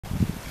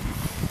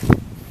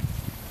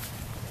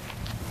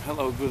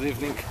Hello, good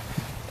evening.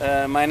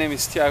 My name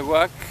is Tiago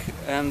Hacke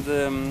and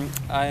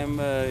I am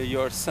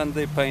your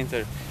Sunday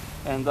painter.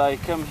 And I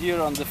come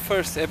here on the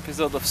first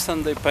episode of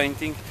Sunday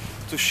Painting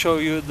to show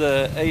you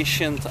the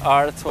ancient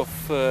art of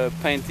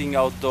painting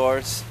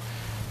outdoors.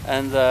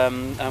 And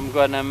I'm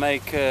gonna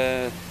make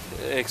an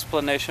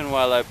explanation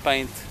while I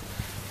paint.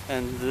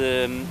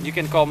 And you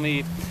can call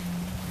me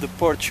the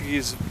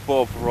Portuguese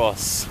Bob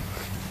Ross.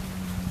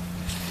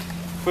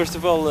 First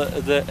of all,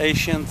 the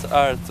ancient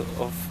art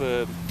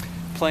of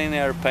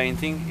plein-air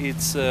painting.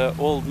 It's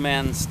old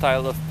man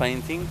style of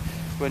painting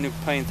when you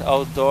paint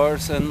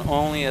outdoors and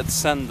only at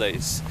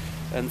Sundays.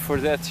 And for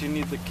that you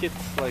need a kit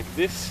like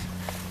this.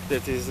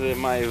 That is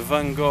my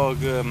Van Gogh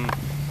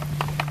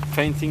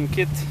painting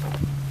kit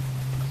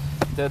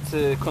that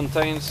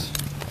contains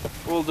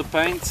all the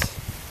paint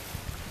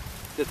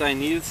that I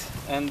need,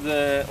 and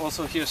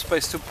also here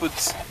space to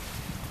put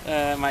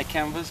my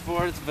canvas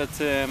board,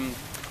 but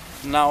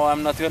now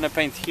I'm not gonna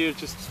paint here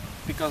just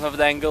because of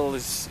the angle.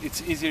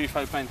 It's easier if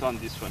I paint on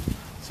this one,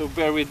 so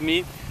bear with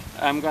me.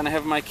 I'm gonna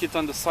have my kit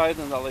on the side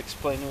and I'll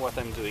explain what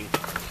I'm doing.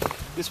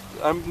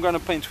 I'm gonna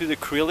paint with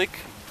acrylic,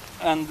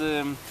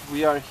 and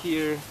we are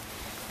here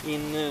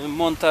in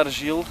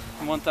Montargil.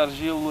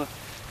 Montargil,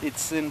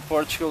 it's in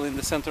Portugal, in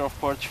the center of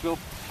Portugal.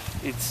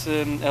 It's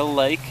a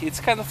lake. It's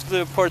kind of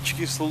the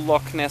Portuguese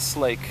Lochness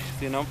Lake,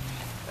 you know.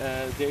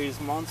 There is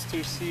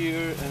monsters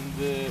here, and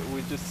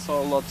we just saw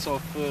lots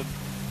of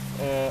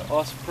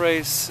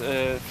ospreys,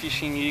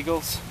 fishing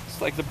eagles.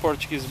 It's like the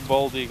Portuguese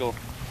bald eagle.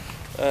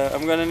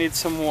 I'm gonna need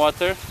some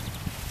water,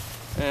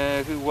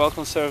 well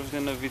conserved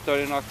in a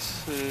Victorinox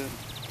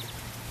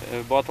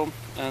bottle,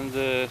 and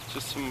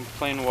just some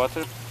plain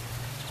water.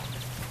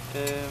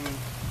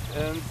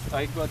 And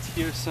I got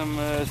here some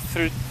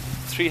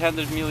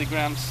 300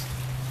 milligrams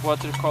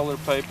watercolor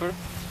paper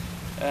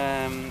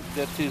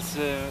that is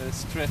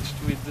stretched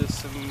with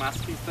some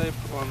masking tape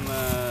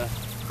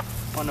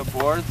on a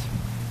board.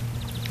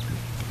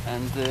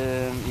 And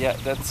yeah,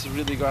 that's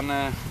really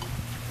gonna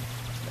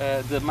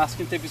the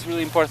masking tape is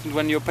really important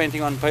when you're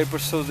painting on paper,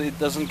 so that it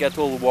doesn't get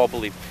all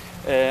wobbly.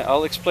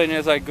 I'll explain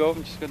as I go.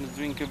 I'm just gonna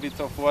drink a bit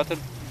of water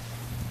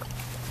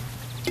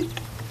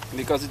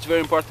because it's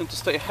very important to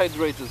stay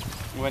hydrated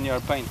when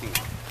you're painting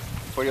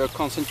for your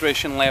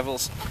concentration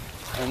levels,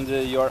 and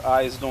your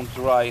eyes don't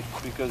dry,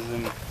 because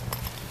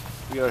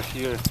we are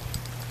here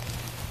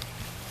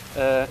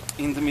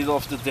in the middle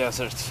of the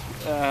desert.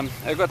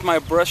 I got my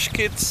brush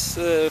kits,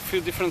 a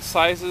few different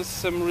sizes,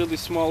 some really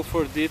small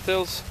for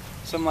details,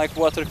 some like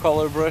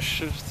watercolor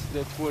brushes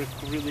that work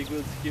really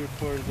good here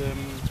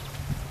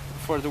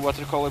for the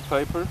watercolor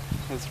paper.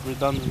 It's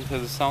redundant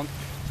as a sound.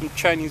 Some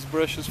Chinese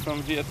brushes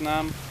from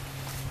Vietnam,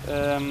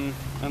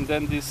 and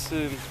then this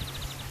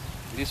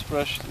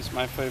brush is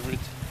my favorite.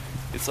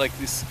 It's like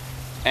this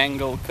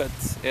angle cut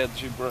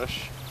edgy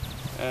brush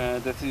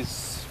that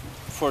is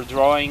for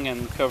drawing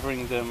and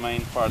covering the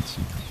main parts.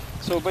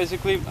 So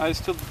basically I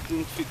still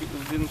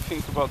didn't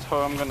think about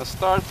how I'm gonna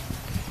start.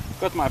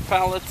 Got my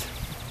palette,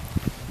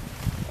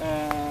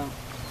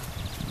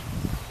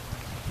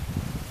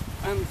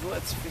 and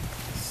let's think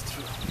this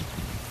through.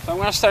 So I'm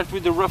gonna start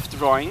with the rough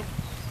drawing.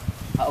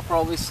 I'll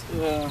probably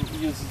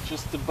use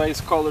just the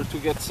base color to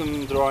get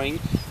some drawing,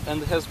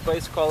 and as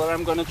base color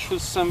I'm gonna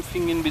choose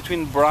something in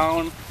between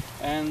brown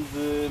and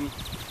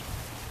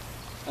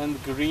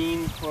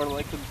green, or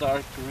like a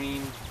dark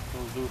green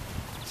will do.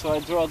 So I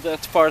draw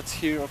that part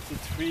here of the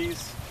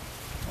trees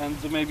and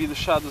maybe the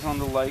shadows on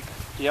the lake.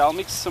 Yeah, I'll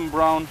mix some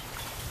brown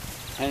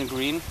and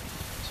green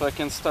so I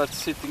can start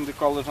setting the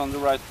colors on the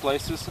right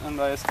places,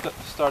 and I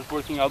start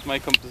working out my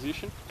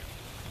composition.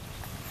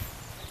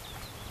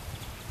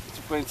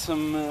 To paint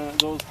some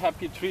those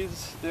happy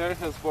trees there,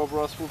 as Bob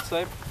Ross would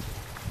say.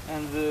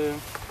 And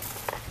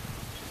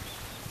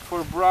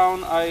for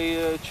brown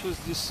I choose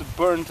this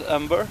burnt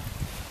umber.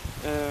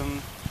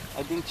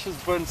 I didn't choose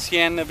burnt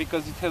sienna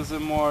because it has a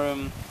more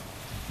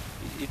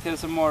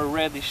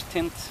reddish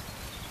tint,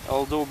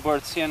 although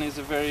burnt sienna is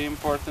a very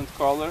important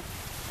color.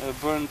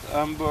 Burnt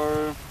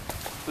umber,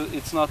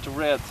 it's not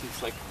red,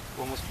 it's like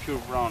almost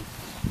pure brown.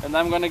 And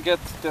I'm gonna get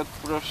that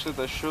brush that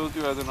I showed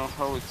you. I don't know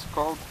how it's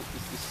called, but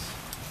it's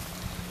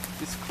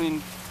this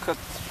clean cut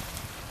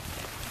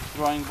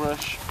drawing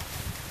brush.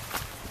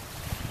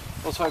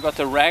 Also I got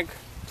a rag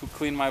to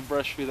clean my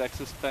brush with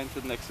excess paint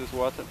and excess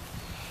water.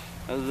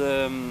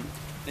 And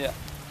yeah,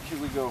 here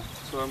we go.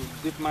 So I'm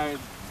dip my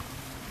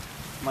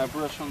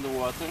brush on the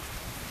water.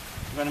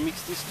 I'm gonna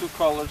mix these two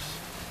colors,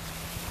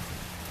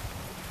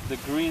 the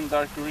green,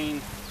 dark green,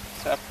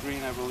 sap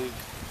green I believe,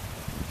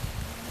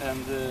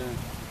 and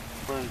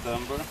burnt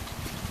umber.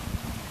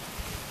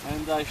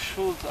 And I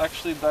should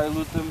actually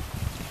dilute them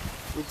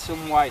with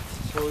some white,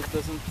 so it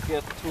doesn't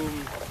get too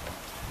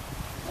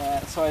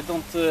so I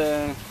don't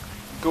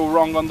go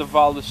wrong on the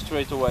values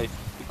straight away,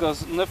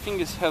 because nothing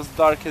is as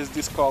dark as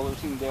these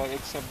colors in there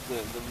except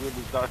the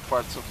really dark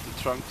parts of the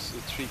trunks,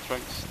 the tree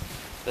trunks,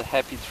 the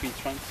happy tree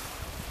trunks.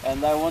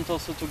 and I want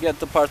also to get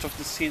the part of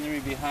the scenery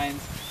behind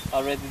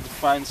already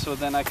defined, so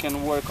then I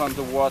can work on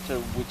the water,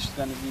 which is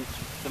going to be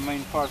the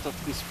main part of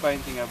this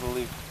painting, I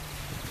believe.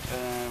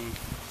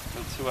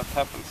 Let's see what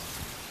happens.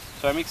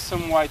 So I mixed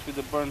some white with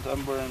the burnt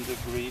umber and the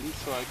green,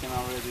 so I can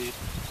already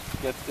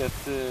get that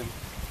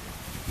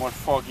more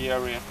foggy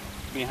area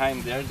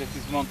behind there. That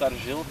is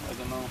Montargil. I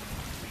don't know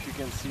if you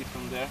can see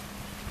from there.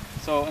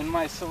 So in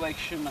my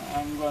selection,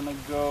 I'm gonna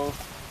go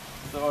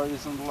the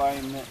horizon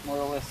line more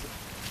or less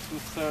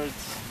 2/3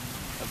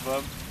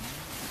 above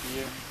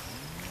here.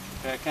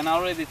 Okay, I can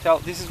already tell.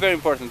 This is very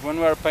important. When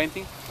we are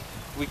painting,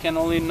 we can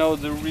only know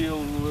the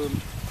real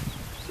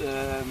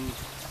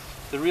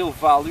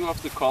value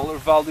of the color.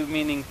 Value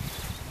meaning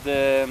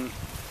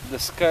the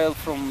scale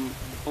from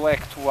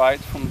black to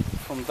white,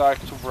 from dark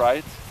to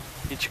bright.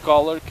 Each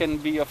color can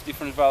be of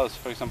different values.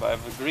 For example, I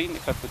have a green.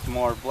 If I put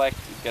more black,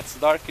 it gets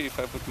darker. If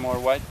I put more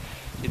white,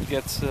 it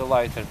gets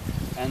lighter.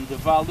 And the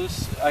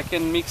values I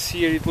can mix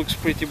here. It looks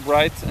pretty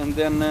bright, and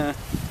then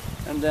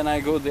I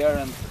go there,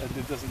 and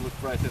it doesn't look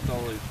bright at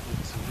all. It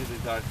looks really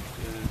dark.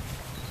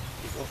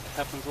 It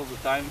happens all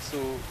the time. So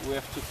we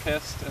have to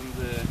test and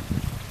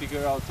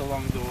figure out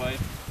along the way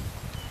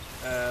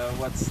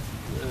what's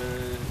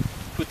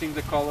putting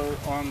the color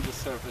on the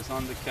surface,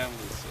 on the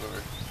canvas, or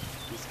in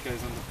this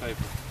case on the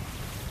paper.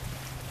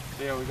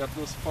 There we got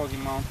those foggy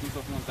mountains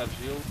of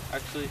Montargil.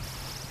 Actually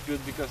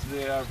good because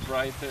they are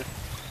brighter,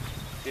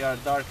 they are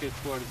darker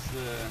towards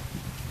the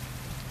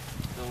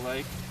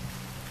lake.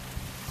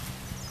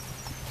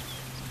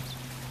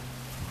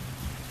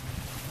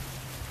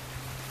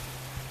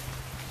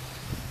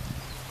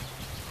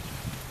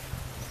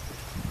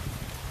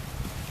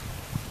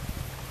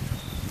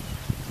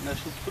 And I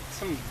should put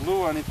some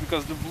blue on it,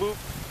 because the blue,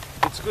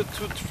 it's good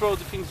to throw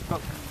the things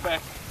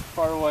back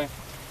far away.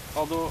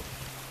 Although,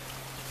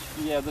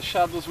 yeah, the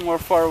shadows more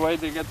far away,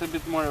 they get a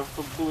bit more of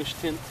a bluish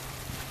tint.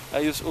 I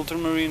use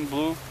ultramarine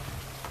blue.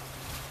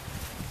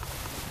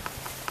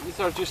 These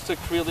are just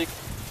acrylic.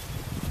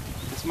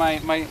 It's my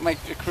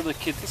acrylic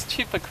kit. It's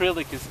cheap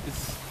acrylic.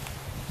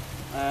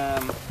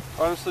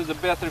 Honestly, the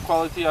better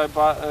quality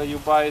you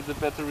buy, the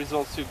better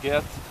results you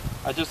get.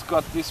 I just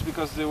got this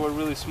because they were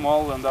really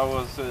small, and I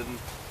was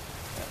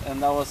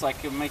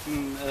like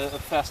making a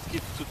fast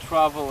kit to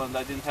travel, and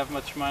I didn't have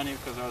much money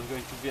because I was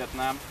going to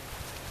Vietnam,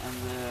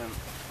 and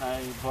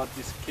I bought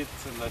this kit,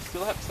 and I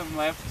still have some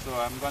left, so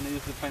I'm gonna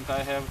use the paint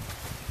I have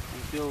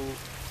until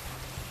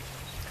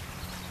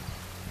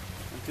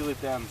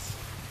it ends.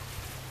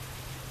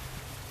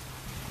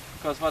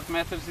 Because what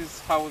matters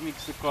is how we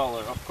mix the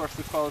color. Of course,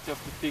 the quality of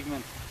the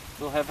pigment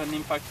will have an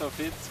impact of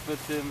it, but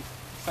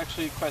it's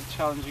actually quite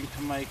challenging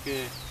to make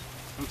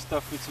some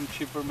stuff with some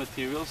cheaper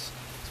materials.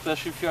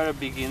 Especially if you are a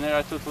beginner,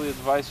 I totally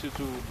advise you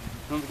to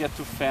don't get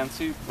too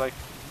fancy, like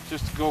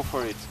just go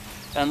for it.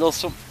 And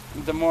also,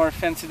 the more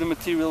fancy the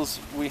materials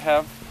we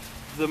have,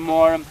 the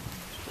more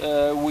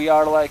we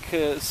are like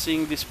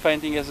seeing this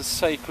painting as a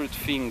sacred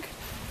thing.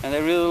 And I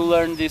really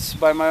learned this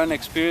by my own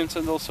experience,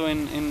 and also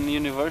in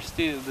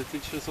university. The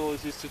teachers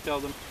always used to tell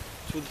them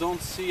to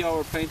don't see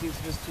our paintings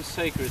as too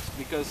sacred,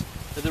 because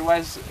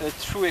otherwise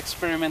true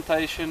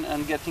experimentation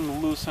and getting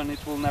loose on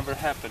it will never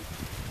happen.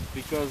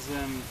 Because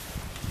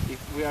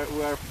we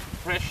are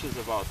precious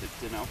about it,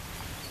 you know,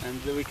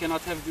 and we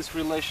cannot have this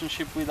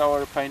relationship with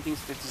our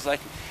paintings that is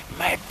like,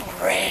 my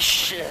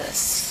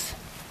precious.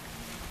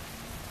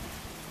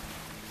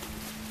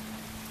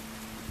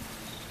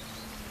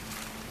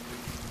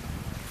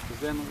 Because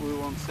then we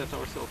won't set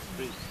ourselves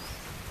free.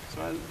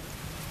 So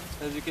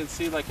as you can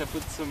see, like I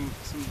put some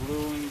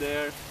blue in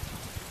there.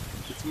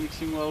 It's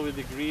mixing well with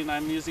the green.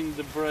 I'm using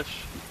the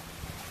brush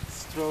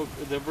stroke,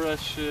 the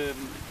brush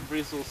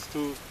bristles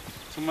to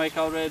make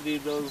already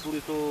those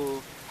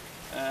little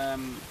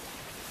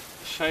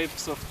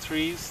shapes of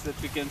trees that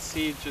we can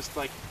see, just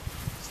like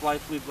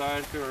slightly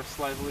darker or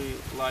slightly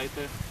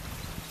lighter.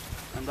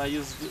 And I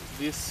use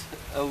this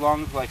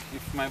along, like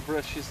if my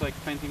brush is like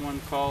painting one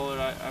color,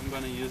 I'm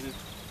gonna use it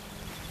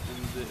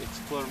and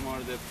explore more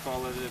that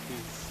color that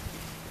is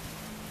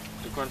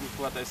according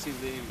to what I see in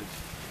the image.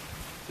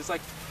 Just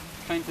like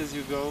paint as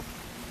you go,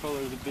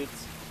 color the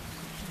bits.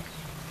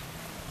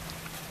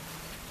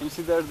 Can you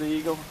see there the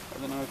eagle? I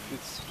don't know if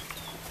it's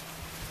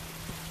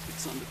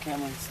on the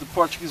camera. It's the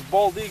Portuguese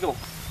bald eagle.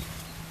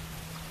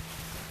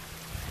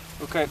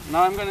 Okay,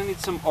 now I'm gonna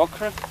need some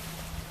ochre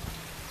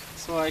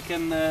so I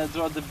can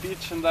draw the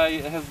beach, and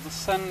as the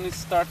sun is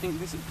starting.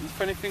 The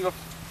funny thing of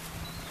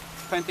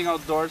painting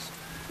outdoors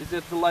is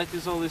that the light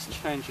is always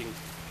changing.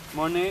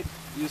 Monet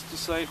used to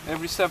say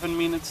every 7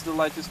 minutes the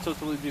light is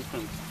totally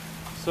different.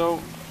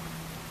 So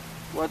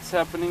what's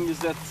happening is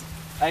that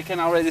I can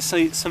already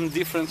see some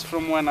difference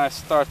from when I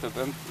started,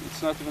 and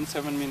it's not even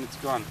 7 minutes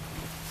gone.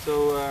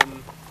 So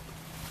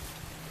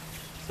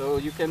so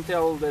you can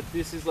tell that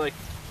this is like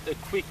a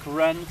quick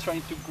run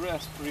trying to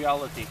grasp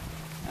reality.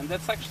 And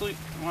that's actually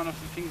one of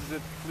the things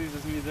that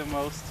pleases me the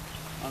most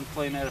on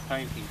plein air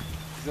painting,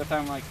 is that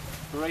I'm like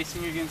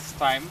racing against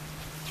time,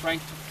 trying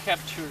to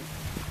capture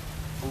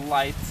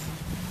light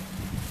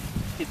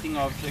hitting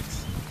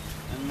objects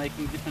and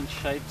making different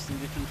shapes and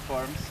different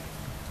forms,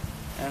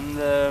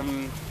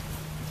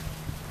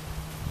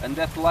 and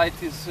that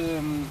light is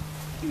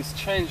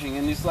changing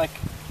and is like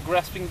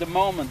grasping the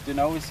moment, you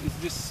know. It's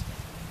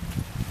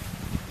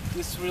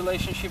this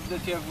relationship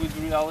that you have with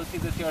reality,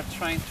 that you are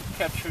trying to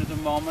capture the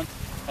moment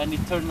and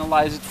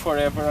eternalize it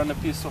forever on a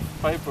piece of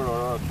paper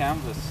or a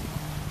canvas.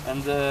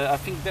 And I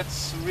think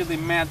that's really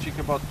magic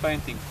about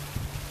painting.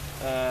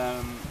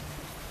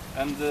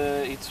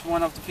 It's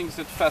one of the things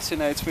that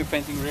fascinates me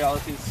painting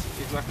reality, is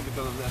exactly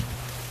because of that.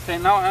 Okay,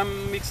 now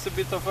I'm mixed a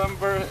bit of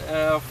umber,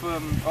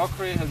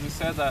 ochre,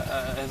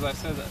 as I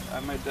said, I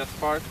made that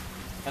part,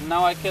 and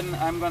now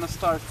I'm gonna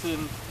start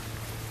doing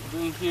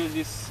here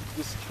these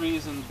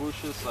trees and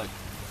bushes, like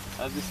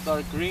this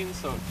dark green.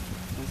 So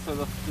instead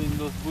of doing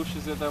those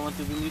bushes that I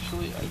wanted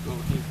initially, I go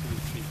here to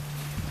the tree.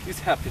 This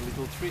happy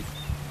little tree,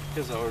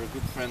 as our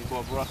good friend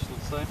Bob Ross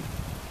would say.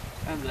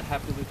 And the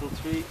happy little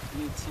tree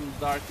needs some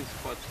darker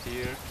spots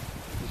here,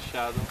 the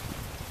shadow,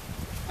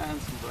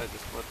 and some brighter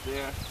spot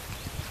there.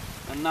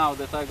 And now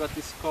that I got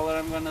this color,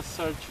 I'm gonna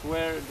search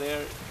where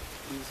there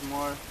is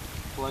more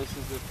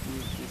places that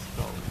need this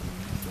color.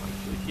 So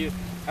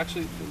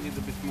actually we need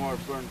a bit more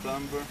burnt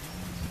umber.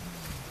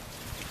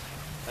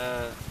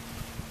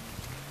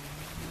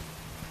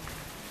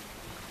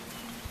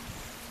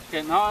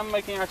 Okay, now I'm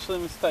making actually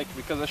a mistake,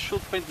 because I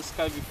should paint the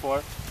sky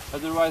before.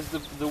 Otherwise,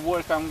 the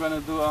work I'm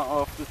gonna do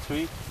of the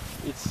tree,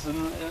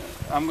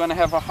 I'm gonna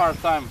have a hard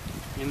time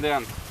in the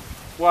end.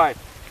 Why?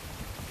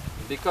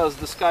 Because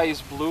the sky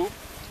is blue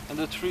and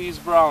the tree is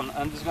brown,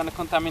 and it's gonna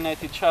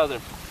contaminate each other.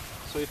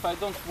 So if I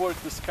don't work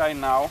the sky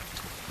now,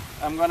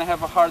 I'm gonna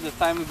have a harder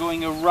time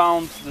going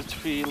around the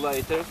tree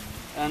later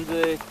and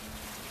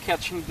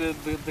catching the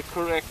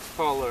correct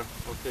color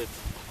of it,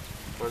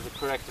 or the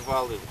correct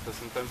value, because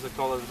sometimes the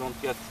colors don't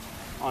get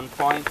on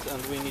point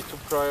and we need to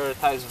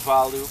prioritize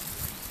value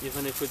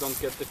even if we don't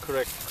get the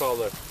correct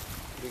color,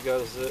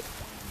 because the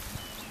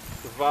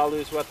value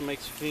is what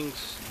makes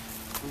things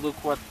look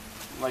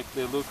like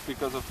they look,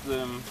 because of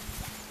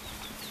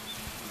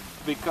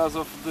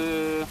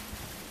the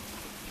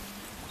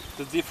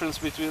difference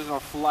between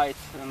of light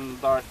and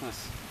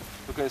darkness.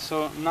 Okay,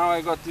 so now I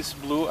got this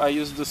blue. I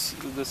use the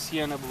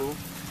sienna blue.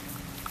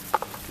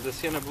 The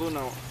sienna blue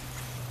now.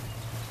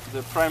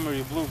 The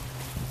primary blue.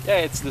 Yeah,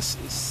 it's the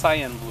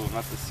cyan blue,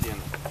 not the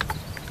sienna.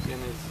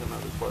 Sienna is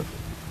another part.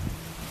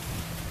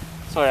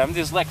 Sorry, I'm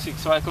dyslexic,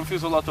 so I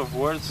confuse a lot of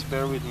words.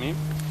 Bear with me.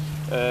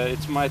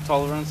 It's my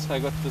tolerance. I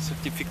got the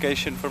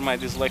certification for my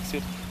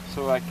dyslexia,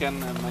 so I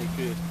can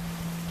make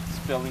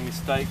spelling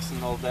mistakes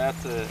and all that.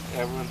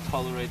 Everyone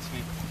tolerates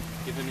me,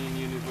 even in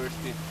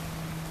university.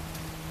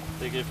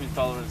 They gave me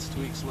tolerance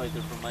 2 weeks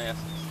later for my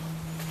essays.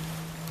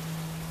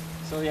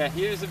 So yeah,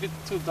 here is a bit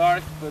too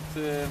dark, but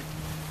and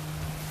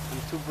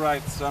too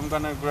bright. So I'm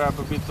gonna grab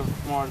a bit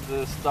of more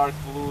this dark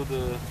blue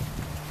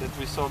that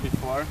we saw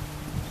before.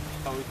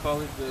 How we call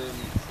it, the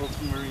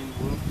ultramarine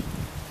blue.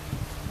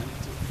 I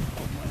need to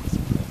hold mine.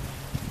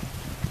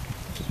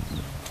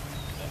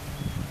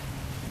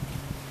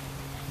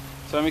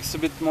 So I mixed a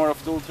bit more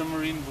of the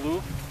ultramarine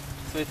blue,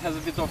 so it has a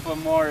bit of a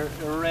more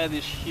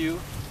reddish hue,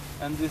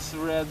 and this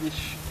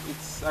reddish,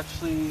 it's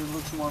actually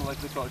looks more like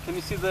the color. Can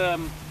you see the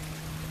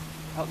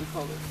how do you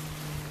call it?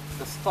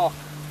 The stalk.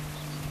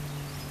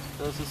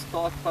 There's a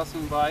stalk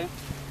passing by,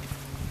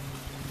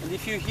 and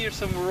if you hear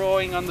some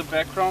rowing on the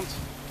background,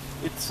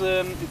 it's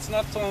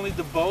not only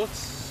the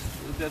boats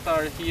that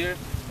are here,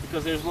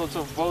 because there's lots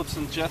of boats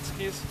and jet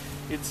skis.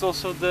 It's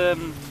also the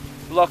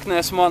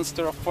Lochness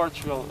Monster of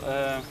Portugal.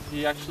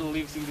 He actually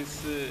lives in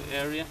this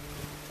area,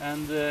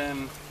 and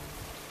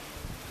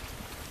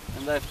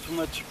I have too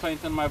much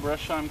paint on my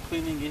brush, so I'm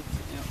cleaning it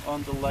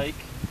on the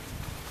lake,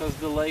 because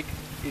the lake,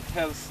 it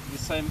has the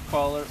same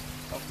color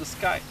of the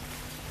sky.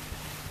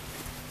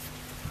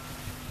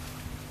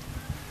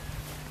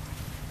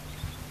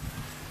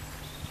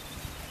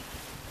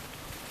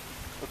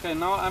 Okay,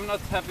 now I'm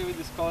not happy with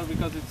this color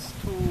because it's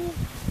too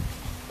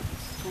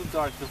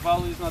dark. The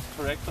value is not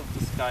correct of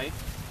the sky,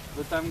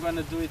 but I'm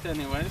gonna do it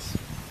anyways,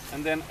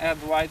 and then add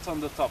white on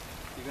the top.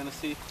 You're gonna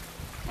see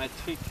my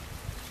trick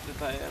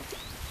that I have.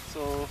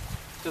 So,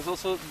 because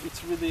also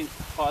it's really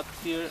hot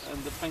here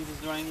and the paint is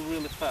drying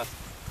really fast,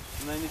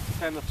 and I need to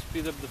kind of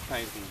speed up the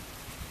painting.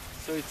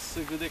 So it's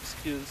a good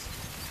excuse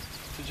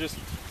to just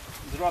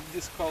drop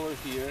this color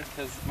here,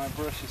 as my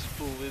brush is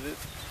full with it,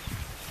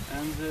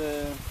 and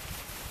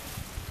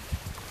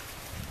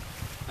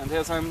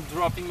as I'm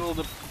dropping all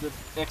the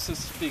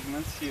excess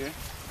pigments here,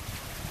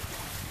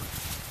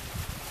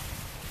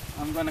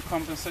 I'm gonna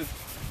compensate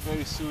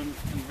very soon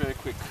and very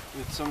quick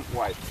with some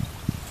white.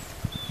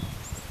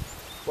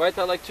 White,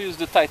 I like to use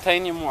the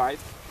titanium white.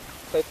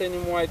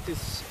 Titanium white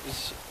is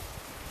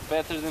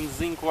better than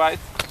zinc white.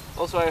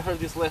 Also, I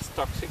heard it's less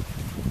toxic.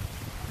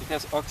 It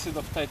has oxide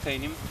of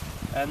titanium,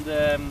 and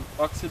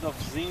oxide of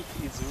zinc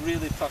is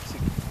really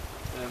toxic.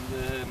 And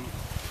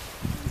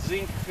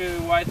zinc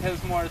white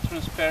has more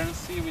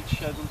transparency,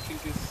 which I don't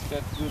think is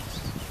that good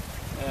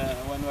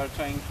when we are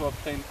trying to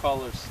obtain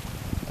colors.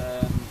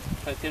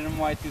 titanium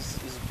white is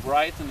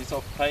bright and it's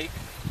opaque.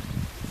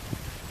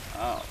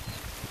 Oh,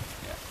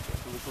 yeah,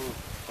 got a little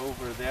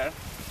over there.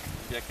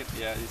 Maybe I can,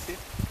 yeah, you see?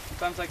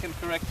 Sometimes I can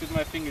correct with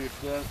my finger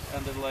if the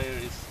under layer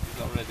is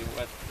already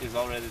wet, is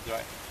already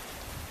dry.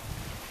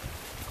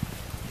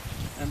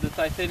 And the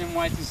titanium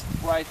white is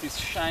bright, is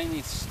shiny,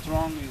 is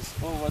strong, is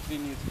all what we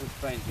need for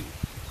painting.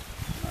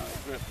 Now I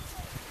grab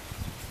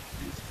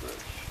this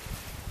brush.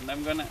 And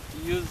I'm gonna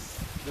use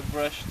the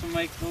brush to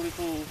make the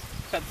little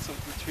cuts of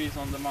the trees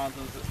on the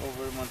mountains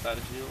over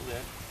Montargil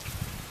there.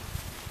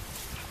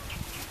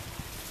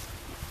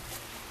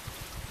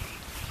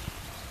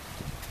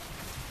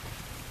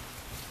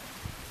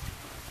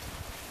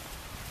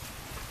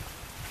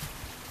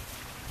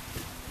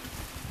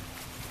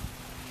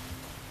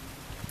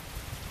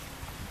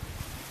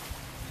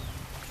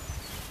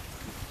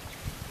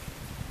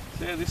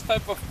 So yeah, this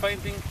type of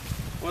painting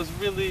was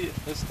really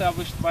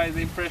established by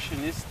the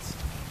Impressionists,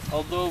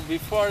 although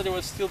before there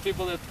were still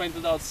people that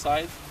painted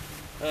outside,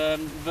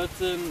 but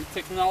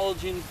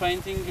technology in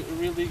painting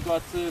really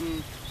got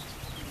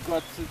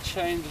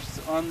changed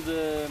on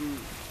the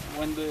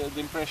when the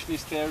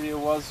Impressionist area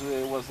was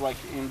like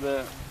in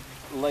the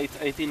late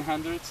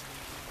 1800s.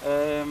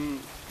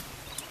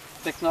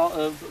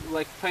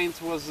 Like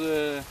paint was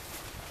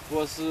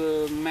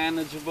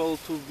manageable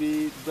to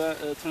be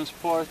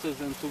transported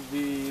and to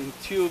be in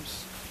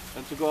tubes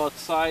and to go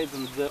outside,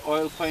 and the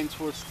oil paints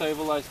were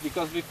stabilized,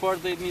 because before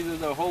they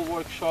needed a whole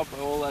workshop, a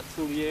whole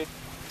atelier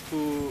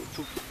to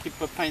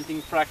keep a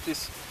painting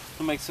practice,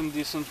 to make some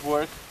decent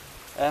work.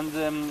 And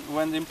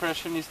when the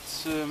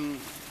Impressionists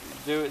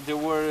they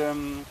were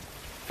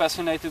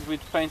fascinated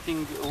with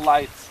painting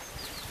light.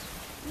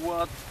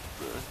 What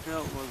the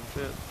hell was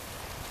that?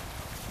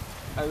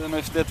 I don't know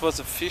if that was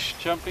a fish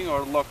jumping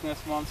or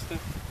Lochness Monster,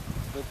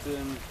 but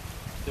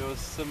there was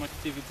some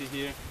activity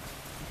here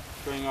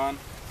going on.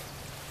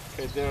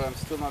 Okay, there I'm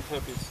still not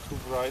happy, it's too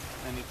bright.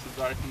 I need to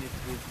darken it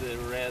with the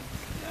red,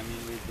 I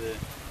mean with the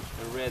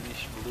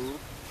reddish blue.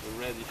 The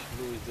reddish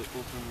blue is the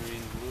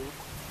ultramarine blue.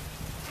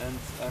 And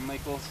I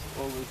make also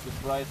always the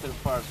brighter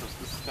part of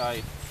the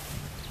sky,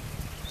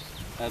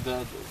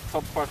 the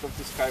top part of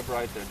the sky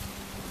brighter,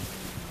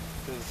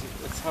 because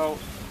that's how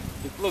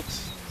it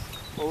looks.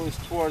 Always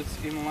towards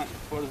the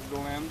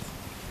land,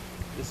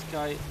 the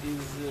sky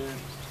is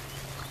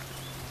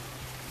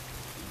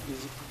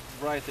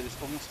brighter.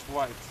 It's almost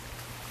white.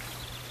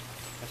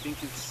 I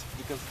think it's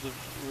because of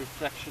the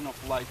reflection of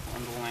light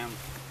on the land.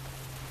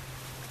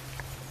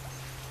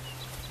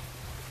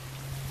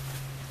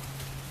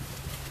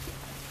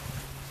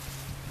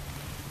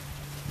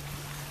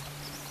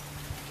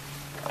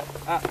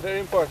 Very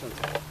important.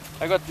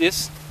 I got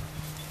this.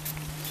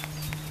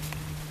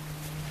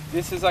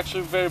 This is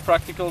actually very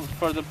practical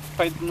for the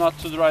paint not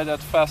to dry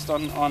that fast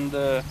on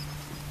the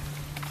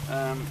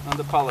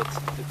palette.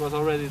 It was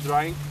already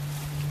drying,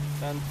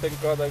 and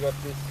thank God I got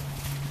this,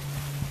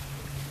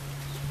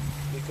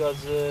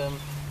 because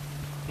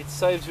it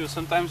saves you.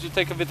 Sometimes you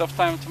take a bit of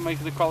time to make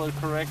the color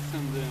correct,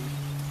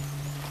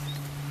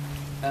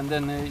 and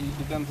then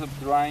it ends up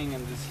drying,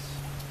 and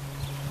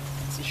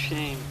it's a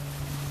shame.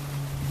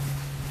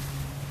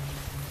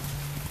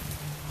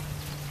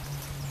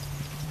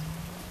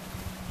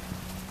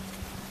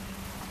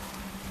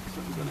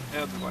 I'm going to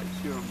add white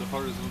here on the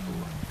horizontal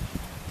line.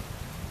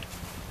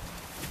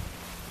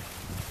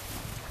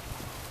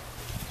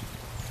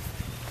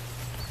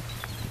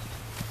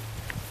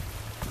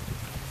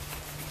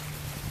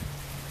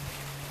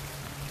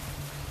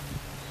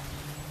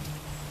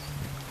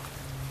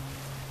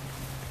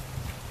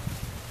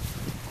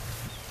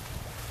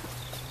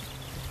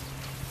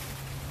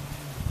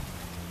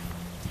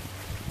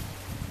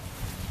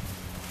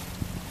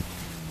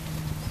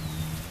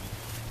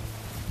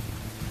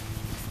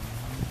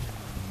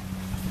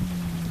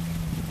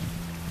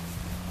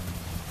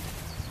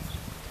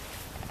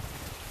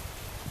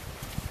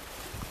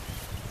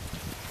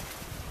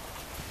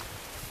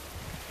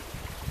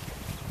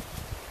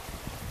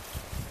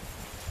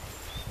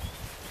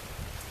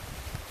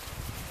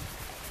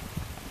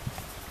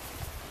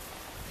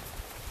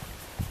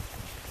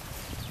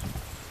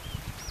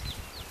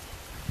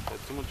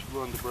 Too much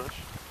blue on the brush,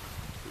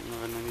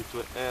 and I need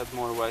to add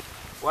more white.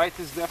 White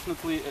is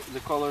definitely the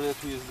color that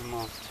we use the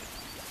most.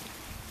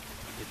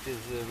 It is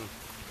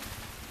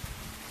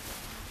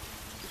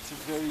it's a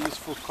very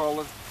useful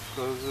color,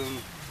 because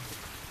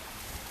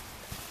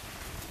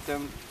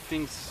then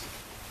things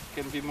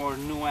can be more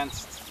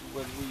nuanced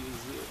when we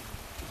use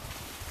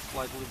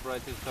slightly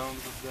brighter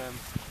tones of them,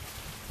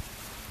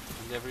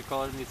 and every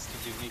color needs to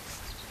be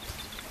mixed.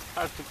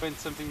 Hard to paint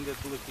something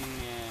that's looking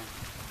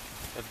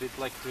a bit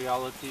like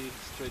reality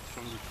straight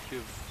from the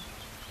tube.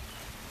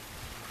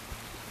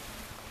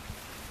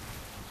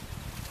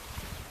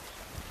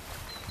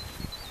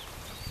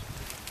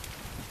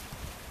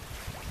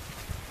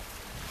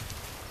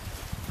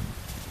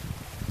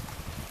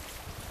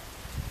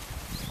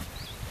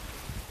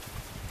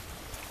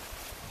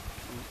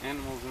 And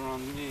animals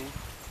around me.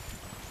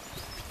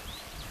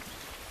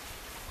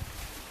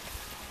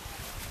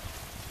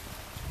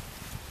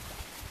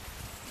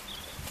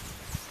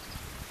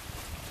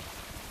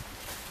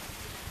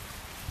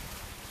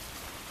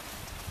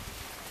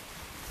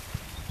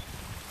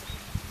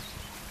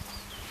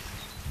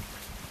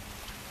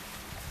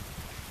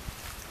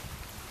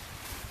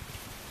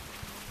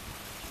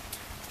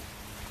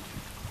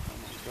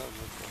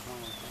 what the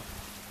hell is that?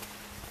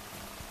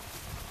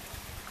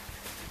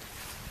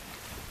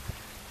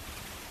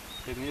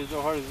 Okay, near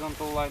the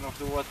horizontal line of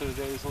the water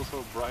there is also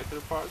a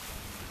brighter part.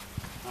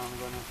 Now I'm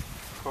gonna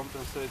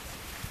compensate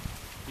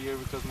here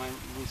because my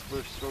loose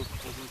brush stroke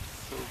wasn't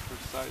so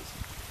precise.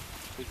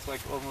 It's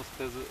like almost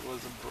as it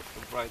was a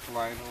bright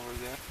line over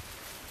there.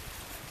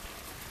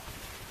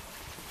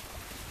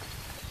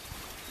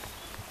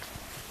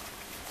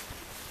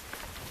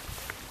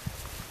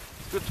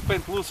 It's good to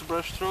paint loose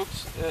brush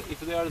strokes if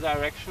they are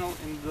directional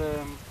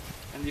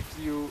and if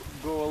you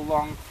go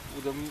along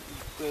with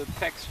the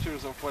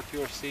textures of what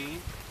you are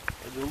seeing.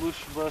 The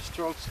loose brush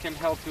strokes can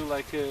help you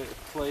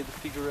play the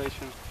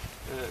figuration,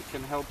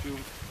 can help you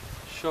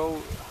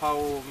show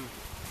how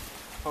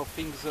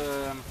things.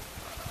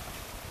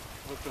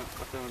 What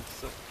I want to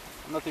say?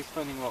 I'm not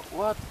explaining well.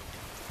 What?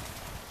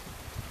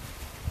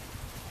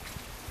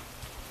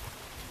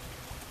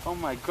 Oh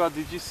my God!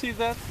 Did you see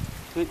that?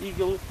 The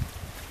eagle.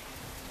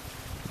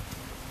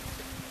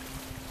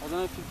 I don't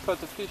know if it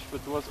caught a fish,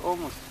 but it was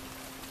almost.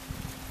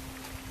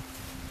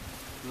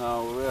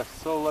 No, we are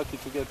so lucky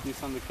to get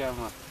this on the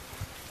camera.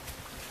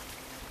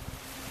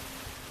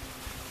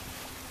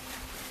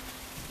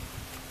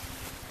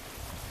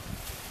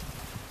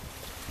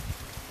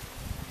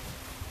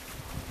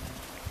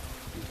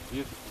 It's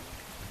beautiful.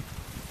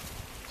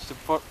 It's a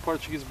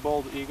Portuguese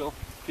bald eagle,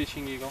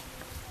 fishing eagle.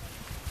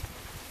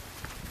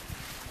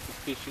 The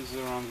fishes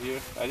around here.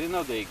 I didn't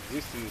know they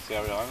exist in this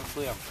area,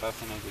 honestly, I'm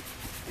fascinated.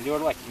 And there were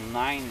like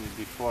 9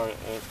 before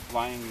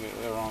flying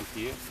around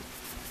here.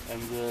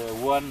 And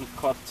one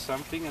caught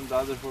something and the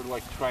others were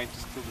like trying to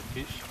steal the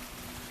fish.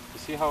 You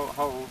see how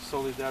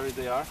solidary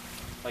they are?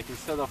 Like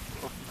instead of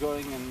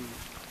going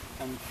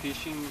and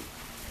fishing,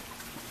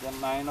 the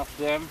 9 of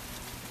them,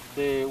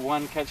 the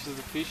one catches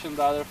the fish and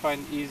the other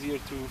find easier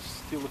to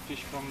steal the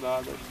fish from the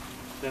others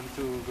than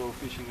to go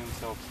fishing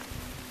themselves.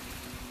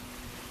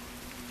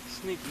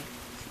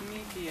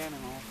 Sneaky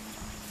animals.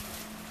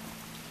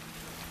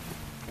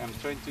 Okay, I'm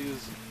trying to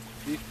use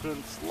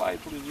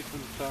slightly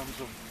different tones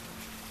of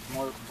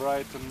more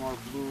bright and more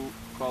blue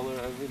color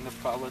in the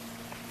palette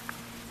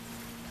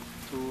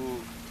to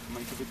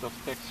make a bit of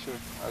texture.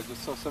 I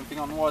just saw something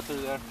on water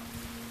there.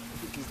 I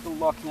think it's the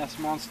Lochness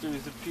Monster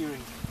is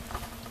appearing.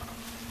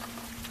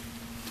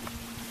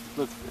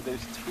 Look,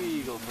 there's 3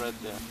 eagles right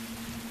there.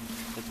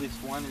 At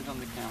least one is on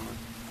the camera.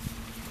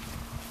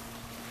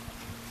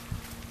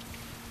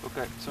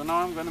 Okay, so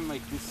now I'm gonna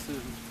make this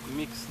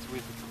mixed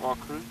with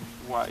ochre,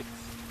 white,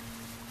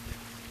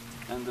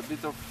 and a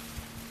bit of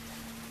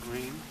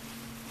green.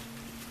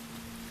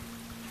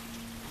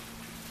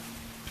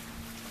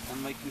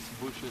 And make these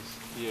bushes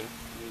here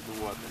near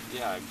the water.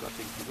 Yeah, I got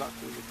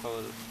exactly the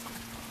color.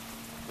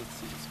 Let's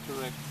see, it's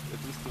correct.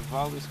 At least the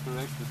value is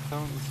correct. The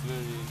tone is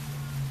very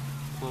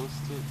close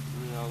to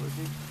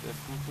reality,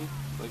 definitely.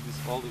 Like this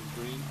olive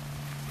green.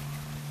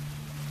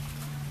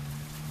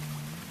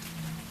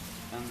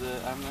 And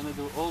I'm gonna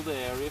do all the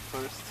area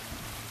first.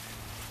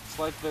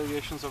 Slight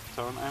variations of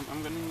tone.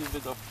 I'm gonna need a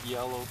bit of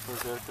yellow for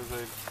there because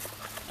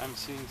I'm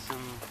seeing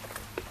some.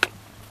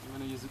 I'm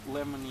gonna use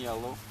lemon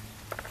yellow.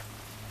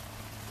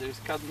 There's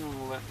cadmium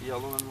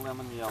yellow and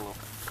lemon yellow.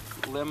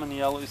 Lemon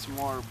yellow is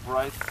more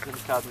bright than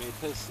cadmium. It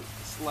has a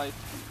slight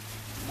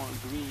more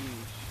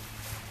greenish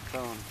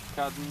tone.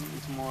 Cadmium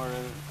is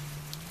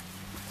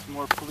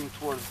more pulling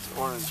towards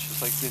orange,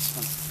 just like this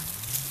one.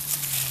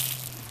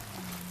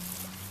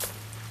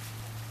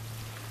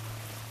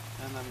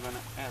 And I'm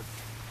gonna add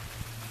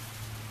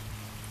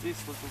this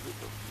little bit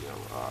of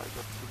yellow. I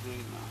got too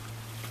green now.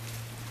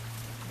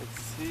 Let's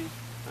see if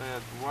I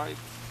add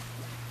white.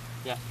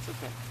 Yeah, it's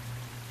okay.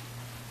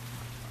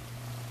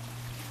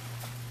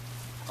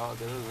 Oh,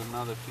 there is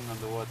another thing on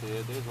the water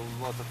here. There's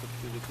a lot of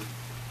activity.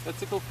 That's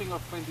the cool thing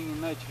of painting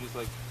in nature, is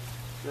like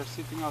you're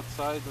sitting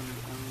outside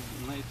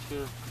and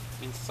nature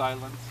in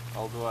silence,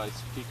 although I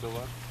speak a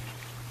lot.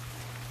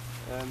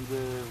 And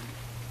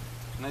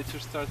nature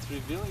starts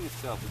revealing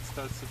itself. It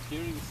starts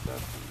appearing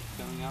stuff and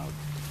coming out.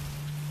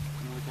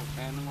 And little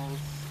animals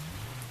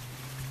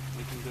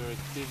making their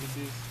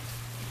activities.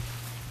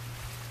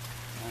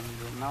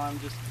 And now I'm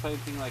just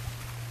painting, like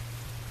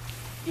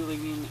filling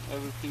in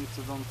everything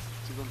to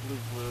don't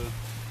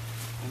leave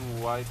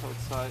any white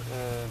outside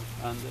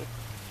under,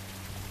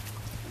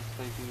 and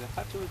painting the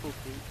happy little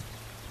tree.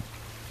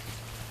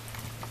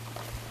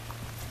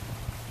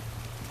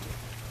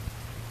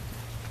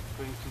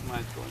 Going to my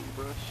drawing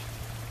brush.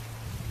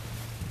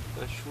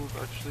 I should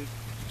actually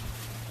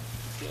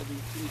see I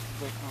didn't finish the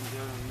background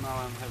there, and now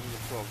I'm having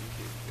a problem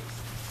here because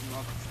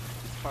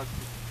it's hard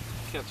to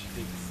catch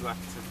the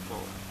exact same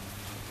color.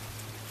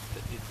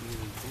 It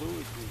needed blue,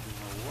 it needed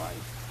more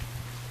white.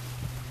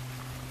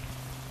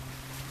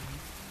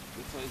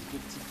 That's why it's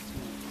good to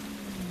do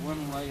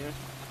one layer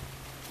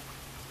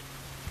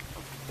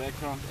of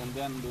background and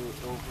then do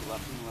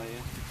overlapping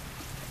layer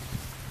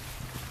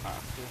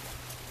after.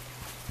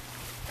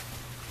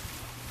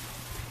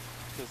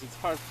 Because it's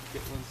hard to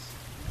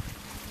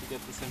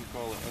get the same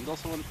color. And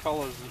also when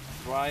colors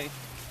dry,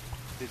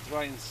 They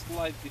dry in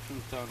slight different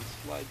tones,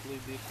 slightly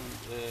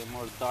different,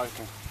 more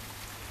darker.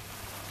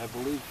 I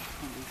believe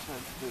when they try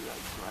to do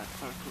that,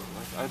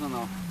 I don't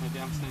know,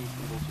 maybe I'm saying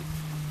some bullshit.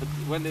 But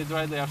when they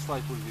dry, they are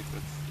slightly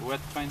different.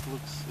 Wet paint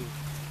looks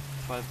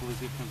slightly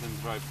different than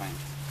dry paint.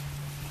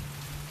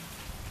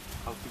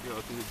 I'll figure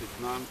out in a bit.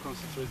 Now I'm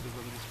concentrated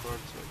on this part,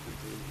 so I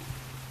can't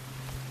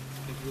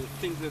really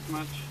think that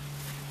much.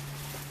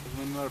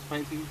 But when we are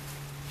painting,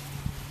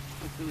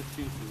 I can't really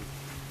think of it.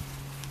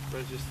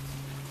 We're just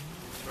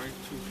trying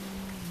to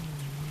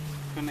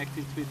connect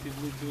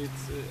intuitively to it,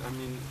 I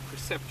mean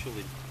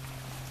perceptually.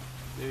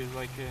 There is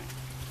like a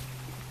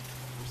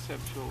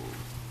perceptual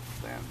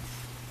dance.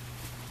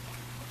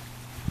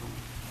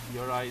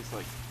 Your eyes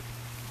like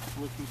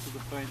looking to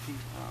the painting,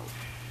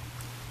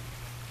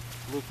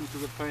 looking to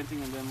the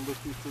painting and then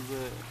looking to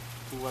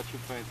what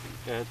you're painting,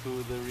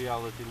 to the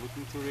reality,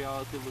 looking to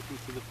reality, looking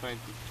to the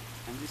painting.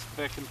 And this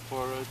back and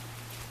forward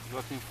is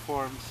what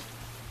informs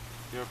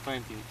your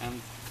painting.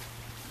 And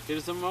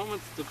there's a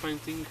moment the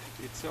painting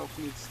itself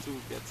needs to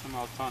get some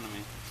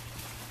autonomy,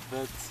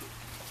 but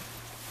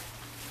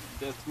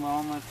that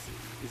moment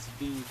is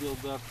being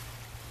built up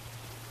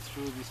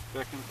through this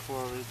back and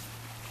forward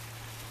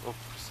of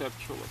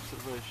perceptual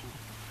observation.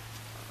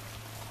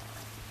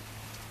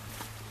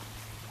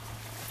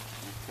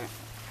 Okay,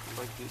 I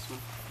like this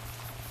one.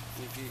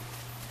 Maybe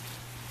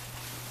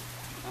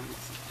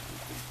it's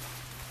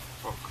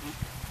okay.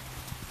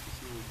 This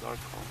is a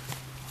dark color,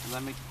 and I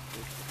make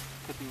the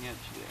cutting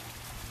edge there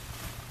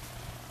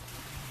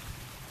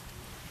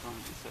from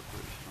the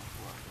separation of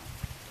water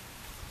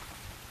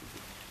to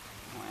the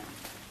land,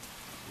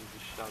 to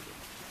the shadow.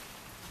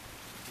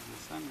 The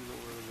sun is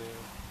over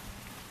there.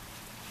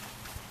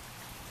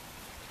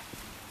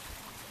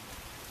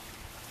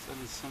 The sun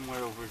is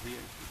somewhere over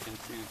here. You can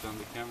see it on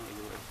the camera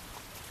the way.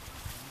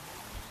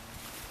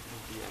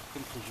 Yeah,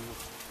 confusion.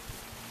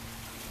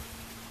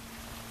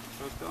 So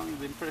I was telling you,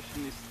 the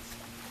Impressionists,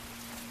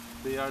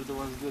 they are the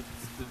ones that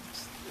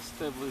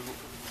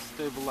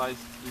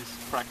stabilized this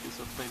practice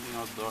of painting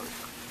outdoors.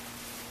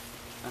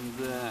 And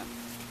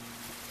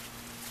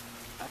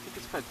I think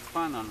it's quite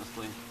fun,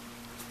 honestly.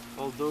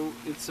 Although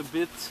it's a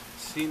bit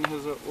seen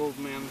as an old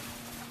man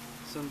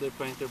Sunday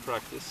painter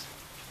practice.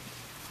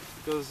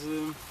 Because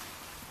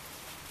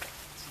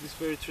it's this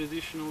very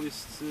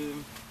traditionalist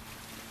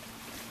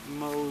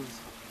mode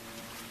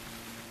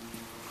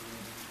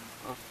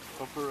of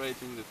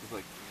operating that is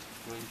like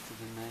going to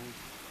the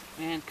nature.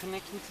 Man,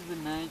 connecting to the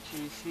nature,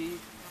 you see?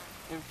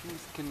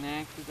 Everything's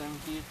connected. I'm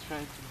here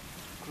trying to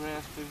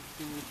grasp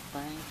everything with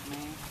paint,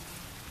 man.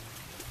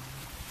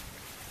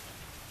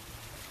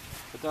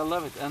 But I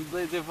love it. And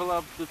they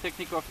developed the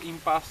technique of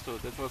impasto,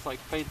 that was like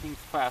painting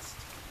fast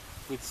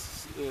with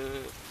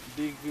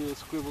big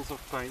scribbles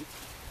of paint,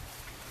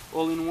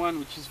 all in one,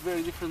 which is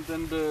very different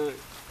than the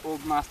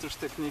old masters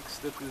techniques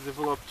that they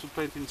developed to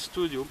paint in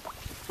studio,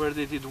 where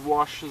they did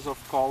washes of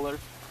color,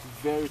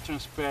 very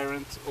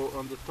transparent,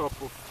 on the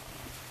top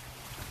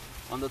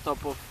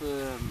of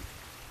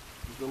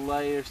the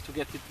layers to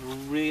get it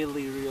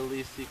really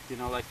realistic, you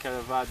know, like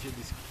Caravaggio,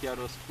 these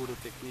chiaroscuro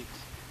techniques,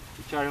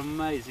 which are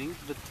amazing,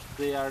 but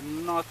they are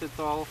not at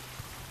all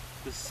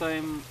the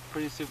same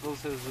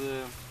principles as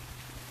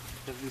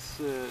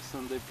this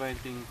Sunday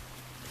painting,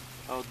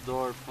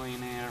 outdoor,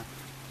 plein air,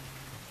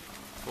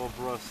 Bob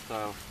Ross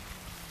style.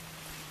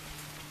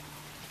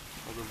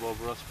 Although Bob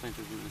Ross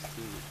painted in the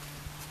studio.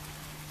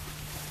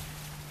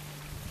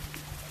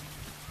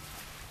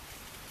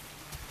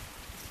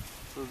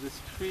 So this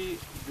tree,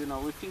 you know,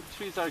 we think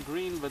trees are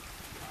green, but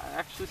I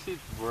actually see it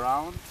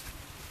brown.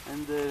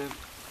 And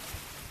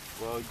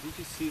well, did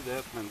you see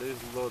that, man?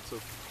 There's lots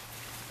of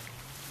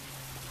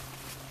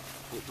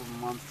little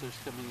monsters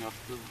coming up,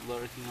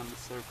 lurking on the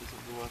surface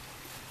of the water.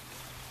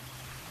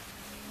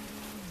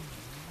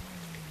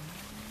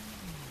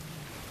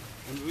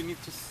 And we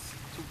need to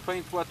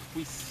paint what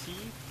we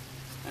see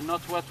and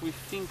not what we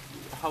think,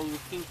 how we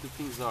think the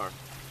things are,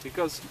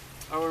 because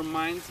our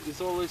mind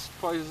is always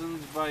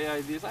poisoned by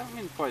ideas. I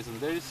mean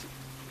poisoned. It's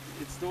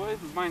the way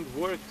the mind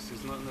works.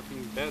 It's not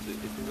nothing bad.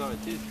 It is how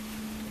it is.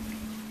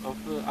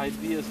 Of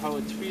ideas, how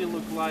a tree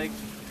look like,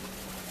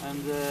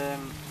 and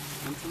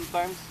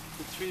sometimes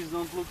the trees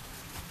don't look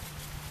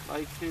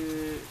like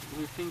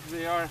we think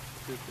they are.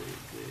 They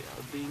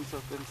are beings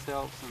of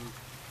themselves, and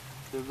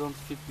they don't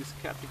fit this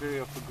category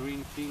of a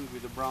green thing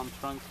with a brown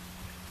trunk.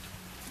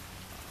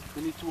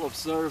 We need to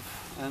observe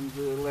and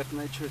let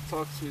nature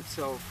talk to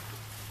itself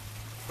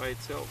by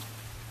itself.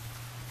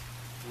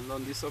 And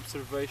on this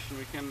observation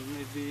we can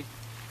maybe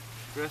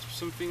grasp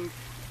something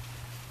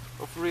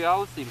of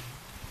reality.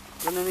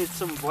 I'm gonna need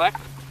some black.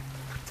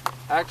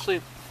 I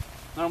actually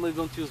normally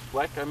don't use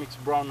black. I mix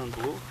brown and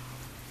blue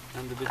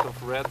and a bit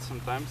of red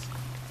sometimes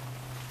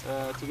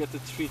to get the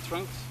tree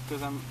trunks,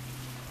 because I'm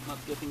not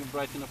getting a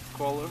bright enough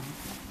color.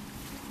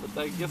 But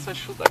I guess I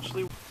should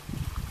actually.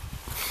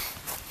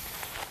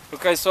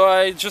 Okay, so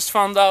I just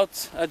found out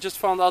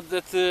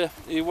that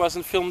it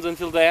wasn't filmed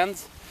until the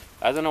end.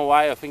 I don't know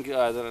why. I think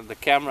the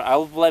camera.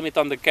 I'll blame it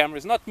on the camera.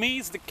 It's not me.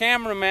 It's the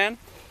cameraman.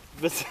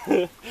 but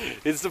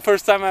it's the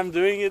first time I'm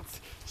doing it,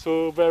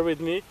 so bear with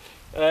me.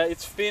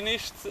 It's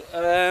finished.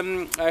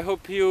 I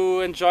hope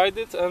you enjoyed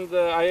it, and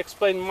I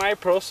explained my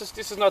process.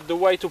 This is not the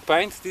way to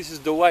paint, this is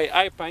the way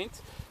I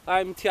paint.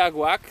 I'm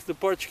Tiago Hacke, the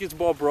Portuguese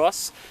Bob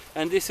Ross,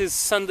 and this is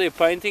Sunday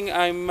painting.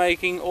 I'm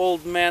making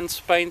old man's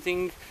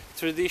painting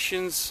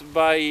traditions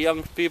by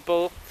young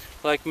people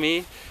like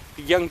me,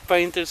 young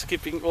painters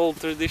keeping old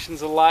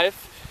traditions alive.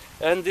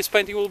 And this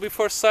painting will be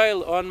for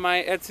sale on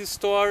my Etsy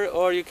store,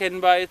 or you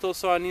can buy it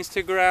also on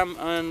Instagram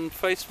and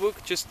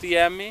Facebook. Just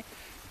DM me,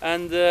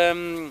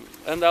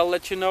 and I'll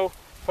let you know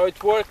how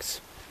it works.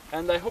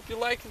 And I hope you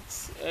like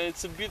it.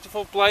 It's a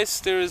beautiful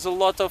place. There is a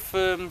lot of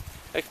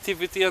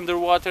activity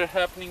underwater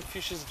happening.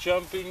 Fishes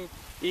jumping,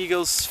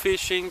 eagles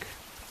fishing,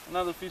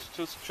 another fish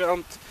just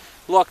jumped,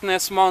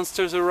 Lochness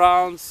Monsters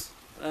around,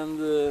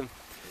 and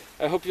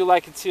I hope you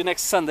like it. See you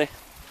next Sunday.